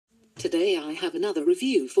Today I have another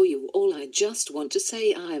review for you all. I just want to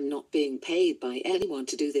say I am not being paid by anyone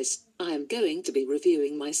to do this. I am going to be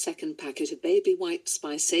reviewing my second packet of baby wipes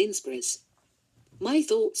by Sainsbury's. My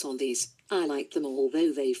thoughts on these: I liked them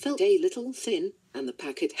although they felt a little thin, and the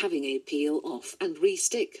packet having a peel off and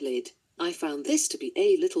re-stick lid. I found this to be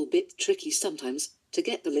a little bit tricky sometimes, to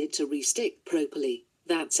get the lid to re-stick properly.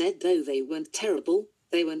 That said though, they weren't terrible,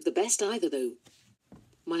 they weren't the best either though.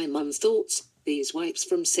 My mum's thoughts: these wipes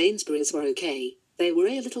from Sainsbury's were okay. They were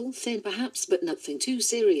a little thin perhaps, but nothing too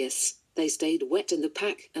serious. They stayed wet in the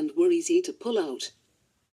pack and were easy to pull out.